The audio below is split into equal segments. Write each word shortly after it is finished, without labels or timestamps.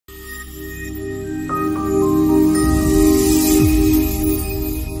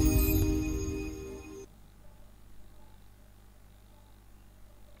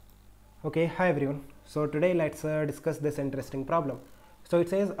Okay, hi everyone. So today let's discuss this interesting problem. So it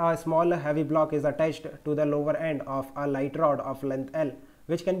says a small heavy block is attached to the lower end of a light rod of length L,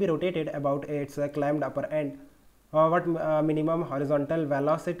 which can be rotated about its clamped upper end. What minimum horizontal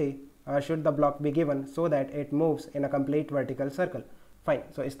velocity should the block be given so that it moves in a complete vertical circle? Fine.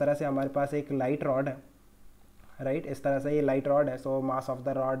 So इस तरह से हमारे पास एक light rod है, right? इस तरह से ये light rod है. So mass of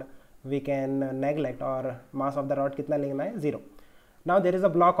the rod we can neglect, और mass of the rod कितना लेना है? 0. Now there is a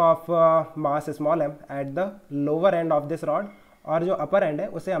block of mass small m at the lower end of this rod, और जो upper end है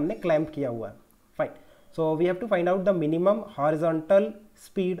उसे हमने clamp किया हुआ है. Fine. So we have to find out the minimum horizontal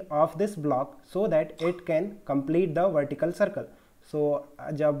speed of this block so that it can complete the vertical circle. So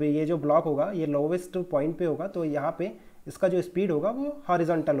जब ये जो block होगा ये lowest point पे होगा तो यहाँ पे इसका जो speed होगा वो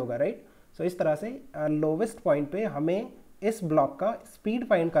horizontal होगा, right? So इस तरह से lowest point पे हमें इस block का speed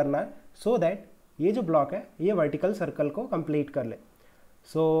find करना है so that ये जो block है ये vertical circle को complete कर ले.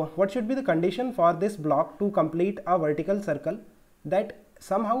 So what should be the condition for this block to complete a vertical circle? That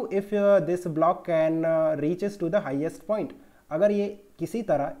somehow if this block can reaches to the highest point, अगर ये किसी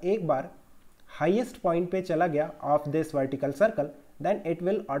तरह एक बार highest point पे चला गया of this vertical circle, then it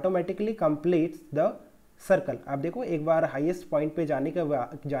will automatically complete the circle. आप देखो एक बार highest point पे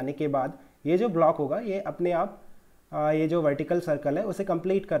जाने के बाद ये जो block होगा ये अपने आप ये जो vertical circle है उसे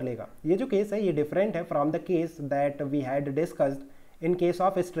complete कर लेगा. ये जो case है ये different है from the case that we had discussed in case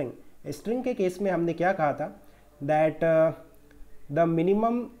of string. String के केस में हमने क्या कहा था? That the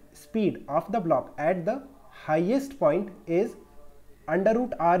minimum speed of the block at the highest point is under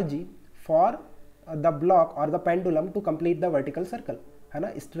root rg for the block or the pendulum to complete the vertical circle, है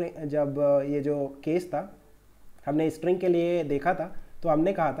ना? String जब ये जो केस था हमने string के लिए देखा था तो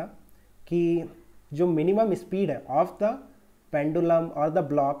हमने कहा था कि जो minimum speed है of the pendulum or the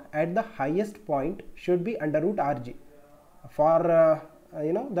block at the highest point should be under root rg for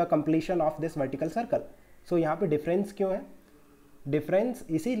the completion of this vertical circle. So यहाँ पे difference क्यों है? Difference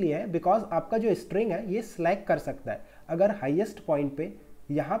इसीलिए है because आपका जो string है ये slack कर सकता है. अगर highest point पे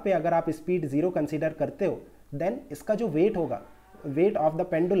यहाँ पे अगर आप speed 0 consider करते हो then इसका जो weight होगा, weight of the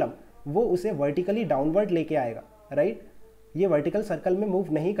pendulum, वो उसे vertically downward लेके आएगा, right? ये vertical circle में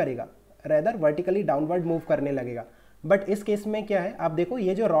move नहीं करेगा, rather vertically downward move करने लगेगा. But इस केस में क्या है? आप देखो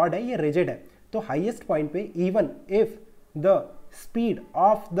ये जो rod है ये rigid है, तो highest point पे even if the speed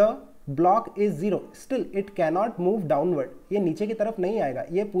of the block is 0 still it cannot move downward. ये नीचे की तरफ नहीं आएगा,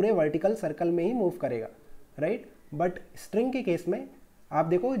 ये पूरे vertical circle में ही move करेगा, right? But string के केस में आप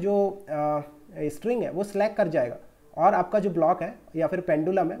देखो जो string है वो slack कर जाएगा और आपका जो block है या फिर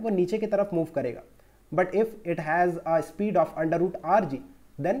pendulum है वो नीचे की तरफ move करेगा. But if it has a speed of under root rg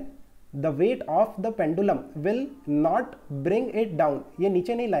then the weight of the pendulum will not bring it down. ये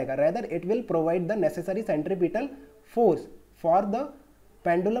नीचे नहीं लाएगा, rather it will provide the necessary centripetal force for the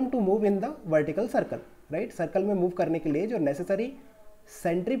pendulum to move in the vertical circle, right? Circle में move करने के लिए जो necessary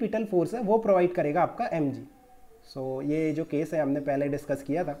centripetal force है वो provide करेगा आपका mg. So ये जो केस है हमने पहले डिस्कस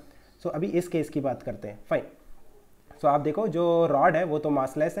किया था. So अभी इस केस की बात करते हैं. फाइन. So आप देखो जो रॉड है वो तो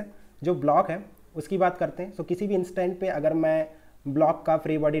मासलेस है, जो ब्लॉक है उसकी बात करते हैं. So किसी भी इंस्टेंट पे अगर मैं ब्लॉक का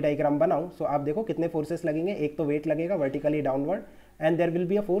फ्री बॉडी डायग्राम बनाऊं तो आप देखो कितने फोर्सेस लगेंगे. एक तो वेट लगेगा vertically downward and there will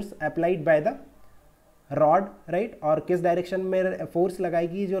be a force applied by the rod, right? और किस डायरेक्शन में फोर्स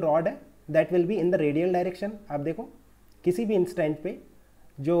लगाएगी जो रॉड है? That will be in the radial direction. आप देखो किसी भी इंस्टेंट पे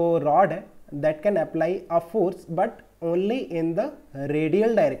जो रॉड है that can apply a force but only in the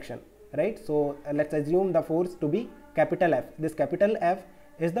radial direction, right? So let's assume the force to be capital F. This capital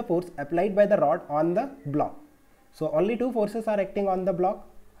F is the force applied by the rod on the block. So only two forces are acting on the block,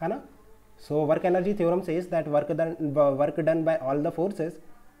 है ना? So work energy theorem says that work done by all the forces,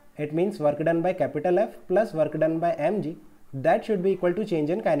 it means work done by capital F plus work done by mg, that should be equal to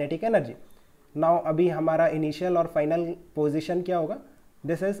change in kinetic energy. Now अभी हमारा initial और final position क्या होगा?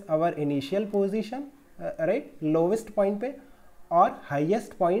 This is our initial position, right? Lowest point पे, और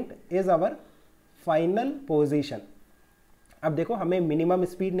highest point is our final position. अब देखो हमें मिनिमम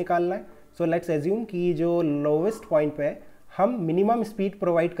स्पीड निकालना है. सो लेट्स एज्यूम कि जो लोवेस्ट पॉइंट पे है हम मिनिमम स्पीड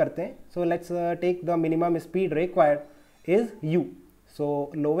प्रोवाइड करते हैं. So let's take the minimum speed required is u.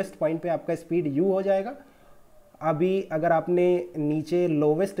 So lowest point पे आपका स्पीड u हो जाएगा. अभी अगर आपने नीचे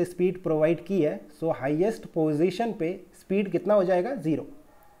लोवेस्ट स्पीड प्रोवाइड की है सो हाईएस्ट पोजीशन पे स्पीड कितना हो जाएगा? 0,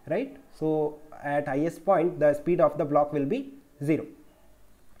 right? So eight highest point the speed of the block will be 0.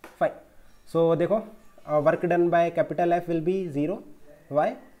 Fine. सो देखो work done by capital F will be 0.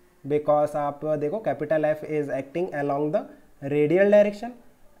 Y? Because आप देखो capital F is acting along the radial direction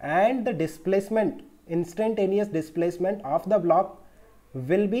and the displacement, instantaneous displacement of the block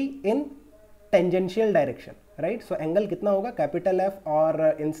will be in tangential direction, right. So angle कितना होगा capital F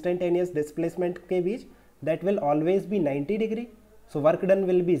और instantaneous displacement के बीच, that will always be 90 degree. So work done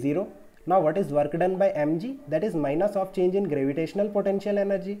will be 0। Now what is work done by mg, that is minus of change in gravitational potential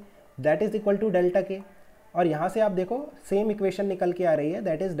energy, that is equal to delta के। और यहाँ से आप देखो same equation निकल के आ रही है,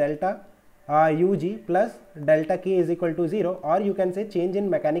 that is delta U ji plus delta के इज इक्वल टू 0, और you can say change in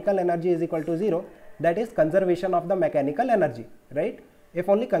mechanical energy is equal to 0, that is conservation of the mechanical energy, right. If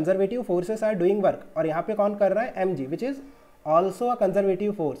only conservative forces are doing work, और यहाँ पे कौन कर रहा है mg, which is also a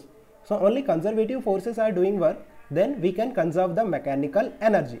conservative force. So only conservative forces are doing work, then we can conserve the mechanical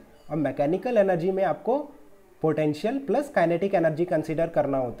energy. और mechanical energy में आपको potential plus kinetic energy consider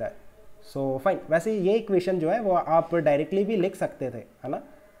करना होता है। सो फाइन, वैसे ये इक्वेशन जो है वो आप डायरेक्टली भी लिख सकते थे, है ना।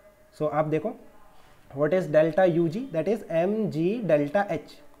 सो आप देखो what is delta U ji, that is M G delta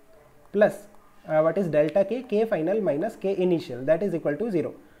H plus what is delta के फाइनल माइनस के initial, that is equal to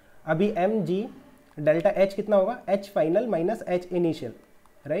 0। अभी एम जी डेल्टा एच कितना होगा, H final minus H initial,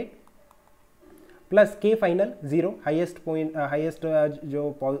 right, plus के final 0, highest point, highest जो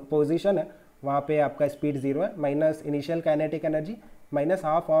position है वहाँ पे आपका स्पीड 0 है, minus initial kinetic energy minus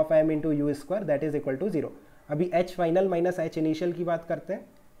half of M into you square, that is equal to 0। अभी H final minus H initial की बात करते हैं।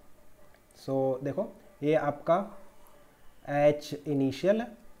 सो देखो ये आपका एच इनिशियल है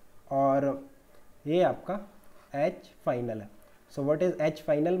और ये आपका एच फाइनल है। So what is H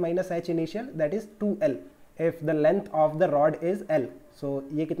final minus H initial, that is 2l if the length of the rod is l। सो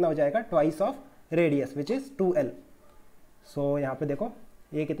ये कितना हो जाएगा, twice of radius which is 2l। सो यहाँ पे देखो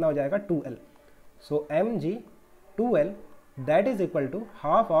ये कितना हो जाएगा 2l। So M G 2l that is equal to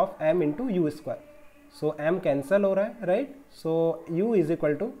half of m into you square. So m cancel हो रहा है, right. So u is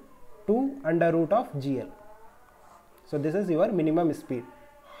equal to 2 under root of gl। So this is your minimum speed,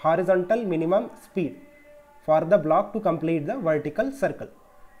 horizontal minimum speed for the block to complete the vertical circle.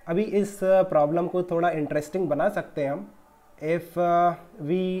 अभी इस problem को थोड़ा interesting बना सकते हैं हम, if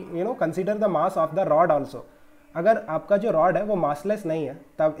we consider the mass of the rod also. अगर आपका जो रॉड है वो मासलेस नहीं है,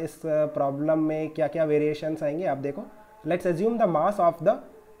 तब इस प्रॉब्लम में क्या क्या वेरिएशंस आएंगे आप देखो। Let's assume the mass of the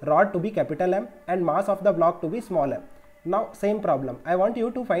rod to be capital M and mass of the block to be small m. Now same problem, I want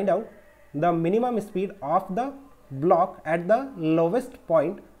you to find out the minimum speed of the block at the lowest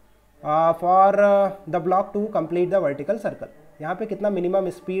point for the block to complete the vertical circle. यहाँ पे कितना minimum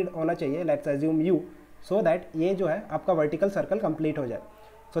speed होना चाहिए, let's assume u, so that ये जो है आपका vertical circle complete हो जाए।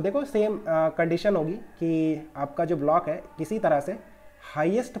 सो देखो सेम कंडीशन होगी कि आपका जो ब्लॉक है किसी तरह से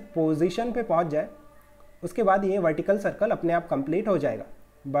हाईएस्ट पोजीशन पे पहुंच जाए, उसके बाद ये वर्टिकल सर्कल अपने आप कंप्लीट हो जाएगा।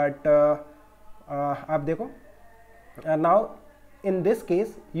 बट आप देखो now in this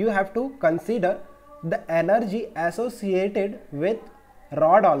case you have to consider the energy associated with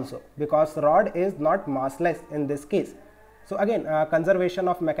rod also, because rod is not massless in this case. So again conservation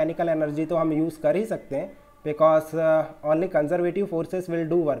of mechanical energy तो हम use कर ही सकते हैं, because only conservative forces will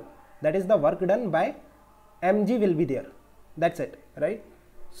do work, that is the work done by mg will be there, that's it, right.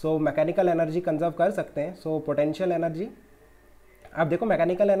 So mechanical energy conserve कर सकते हैं। So potential energy, आप देखो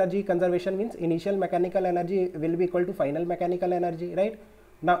mechanical energy conservation means initial mechanical energy will be equal to final mechanical energy, right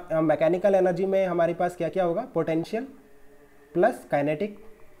ना। Mechanical energy में हमारे पास क्या क्या होगा, potential plus kinetic.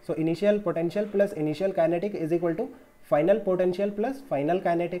 So initial potential plus initial kinetic is equal to final potential plus final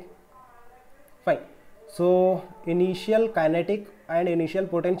kinetic, fine. So initial kinetic and initial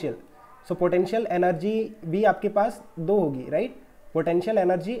potential, so potential energy भी आपके पास दो होगी, right. Potential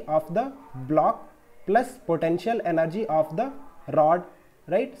energy of the block plus potential energy of the rod,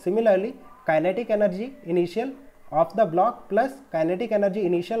 right. Similarly kinetic energy initial of the block plus kinetic energy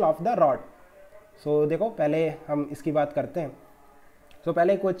initial of the rod. सो देखो पहले हम इसकी बात करते हैं। सो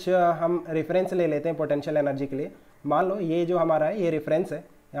पहले कुछ हम रेफरेंस ले लेते हैं पोटेंशियल एनर्जी के लिए। मान लो ये जो हमारा है ये रेफरेंस है,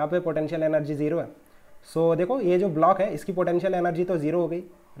 यहाँ पे पोटेंशियल एनर्जी 0 है। सो देखो ये जो ब्लॉक है इसकी पोटेंशियल एनर्जी तो 0 हो गई,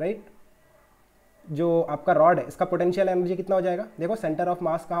 राइट। जो आपका रॉड है इसका पोटेंशियल एनर्जी कितना हो जाएगा, देखो सेंटर ऑफ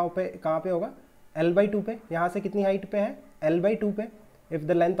मास कहाँ पे होगा, l/2 पे। यहाँ से कितनी हाइट पे है, l/2 पे, if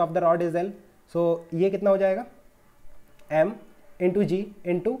the length of the rod is l। सो ये कितना हो जाएगा, m into ji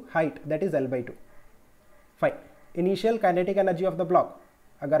into height, that is l/2, fine. Initial kinetic energy of the block,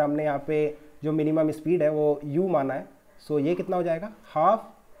 अगर हमने यहाँ पे जो मिनिमम स्पीड है वो u माना है, सो ये कितना हो जाएगा, half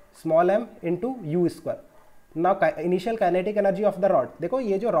small m into you square. Now initial kinetic energy of the rod, देखो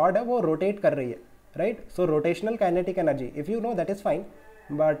ये जो रॉड है वो रोटेट कर रही है, right. So rotational kinetic energy, if you know that is fine,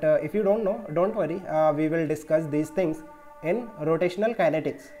 but if you don't know don't worry, we will discuss these things in rotational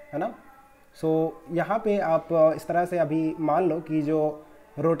kinetics, है ना। सो यहाँ पे आप इस तरह से अभी मान लो कि जो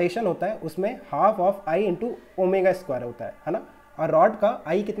रोटेशन होता है उसमें half of I into omega square होता है ना। और रॉड का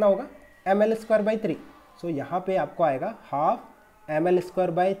आई कितना होगा, ml² by 3। सो यहाँ पे आपको आएगा half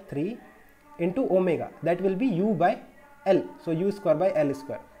ml² by 3 into omega, that will be u by l, so u square by l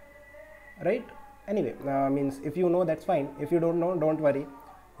square, right? Anyway, means if you know that's fine, if you don't know don't worry,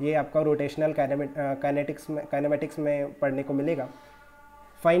 ये आपका rotational kinematics में पढ़ने को मिलेगा.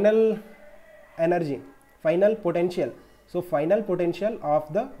 Final energy, final potential, so final potential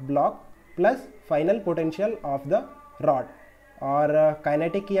of the block plus final potential of the rod. और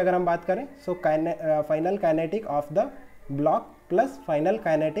kinetic की अगर हम बात करें, so final kinetic of the block plus final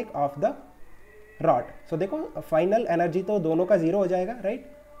kinetic of the rod. सो देखो फाइनल एनर्जी तो दोनों का जीरो हो जाएगा, राइट?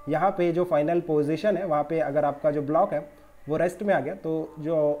 यहाँ पे जो फाइनल पोजीशन है वहाँ पे अगर आपका जो ब्लॉक है वो रेस्ट में आ गया, तो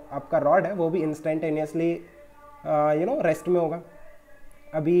जो आपका रॉड है वो भी इंस्टेंटेनियसली रेस्ट में होगा.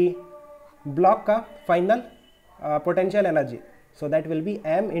 अभी ब्लॉक का final potential energy, so that will be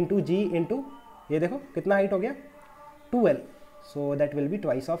m into ji into, ये देखो कितना हाइट हो गया 2l, so that will be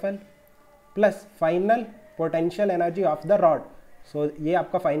twice of l, plus final potential energy of the rod, सो ये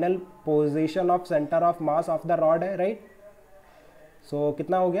आपका final position of centre of mass of the rod है, right? सो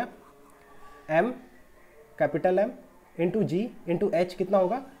कितना हो गया m, कैपिटल M इंटू जी इंटू एच, कितना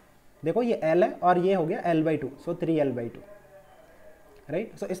होगा देखो ये l है और ये हो गया l/2, सो 3l/2,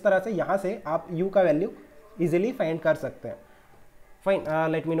 राइट? सो इस तरह से यहाँ से आप u का वैल्यू इजीली फाइंड कर सकते हैं. Fine,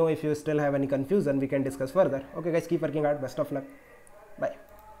 let me know if you still have any confusion, we can discuss further. Okay guys, keep working hard, best of luck, bye.